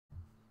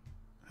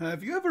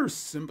Have you ever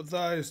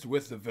sympathized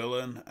with the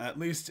villain, at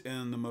least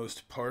in the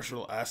most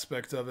partial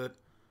aspect of it?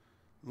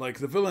 Like,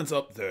 the villain's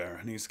up there,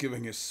 and he's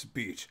giving his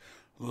speech.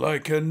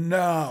 Like, and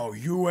now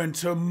you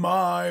enter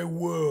my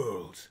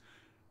world.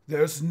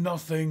 There's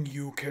nothing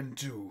you can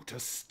do to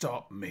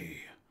stop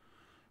me.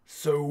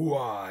 So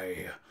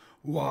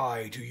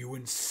why do you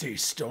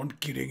insist on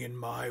getting in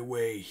my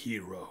way,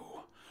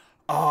 hero?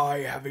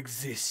 I have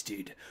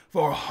existed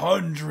for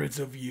hundreds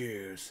of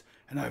years,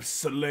 and I've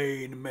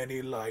slain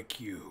many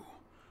like you.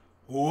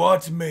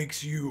 What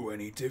makes you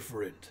any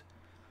different?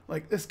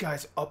 Like, this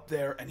guy's up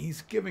there and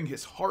he's giving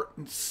his heart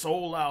and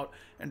soul out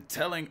and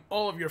telling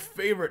all of your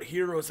favorite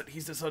heroes that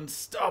he's this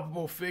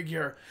unstoppable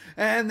figure.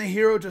 And the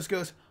hero just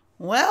goes,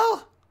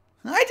 well,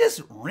 I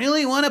just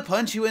really want to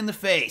punch you in the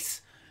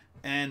face.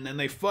 And then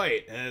they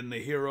fight and the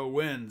hero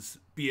wins,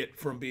 be it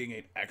from being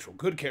an actual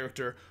good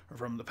character or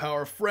from the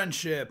power of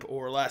friendship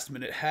or last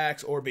minute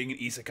hacks or being an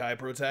isekai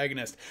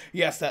protagonist.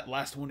 Yes, that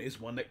last one is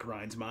one that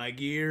grinds my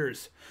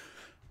gears.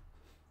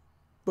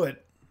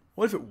 But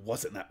what if it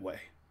wasn't that way?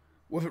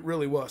 What if it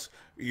really was?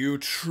 You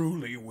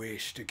truly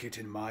wish to get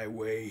in my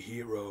way,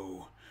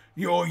 hero.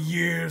 You're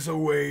years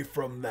away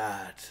from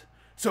that.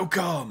 So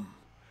come,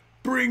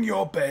 bring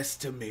your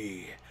best to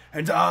me,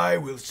 and I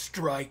will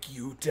strike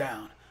you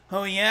down.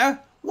 Oh yeah?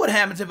 What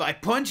happens if I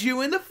punch you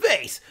in the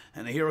face?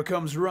 And the hero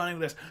comes running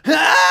with this,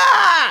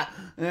 ah!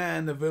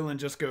 And the villain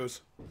just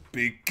goes,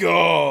 be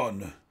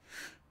gone.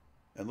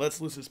 And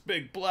lets loose this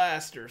big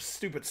blast or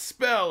stupid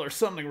spell or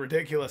something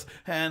ridiculous.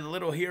 And the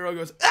little hero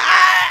goes,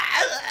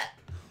 ah!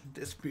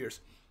 Disappears.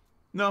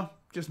 No,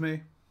 just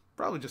me.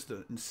 Probably just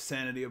the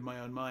insanity of my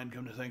own mind,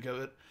 come to think of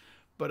it.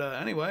 But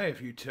anyway,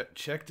 if you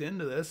checked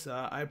into this,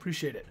 I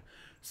appreciate it.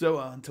 So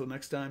until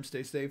next time,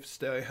 stay safe,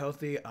 stay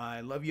healthy. I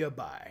love you.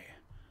 Bye.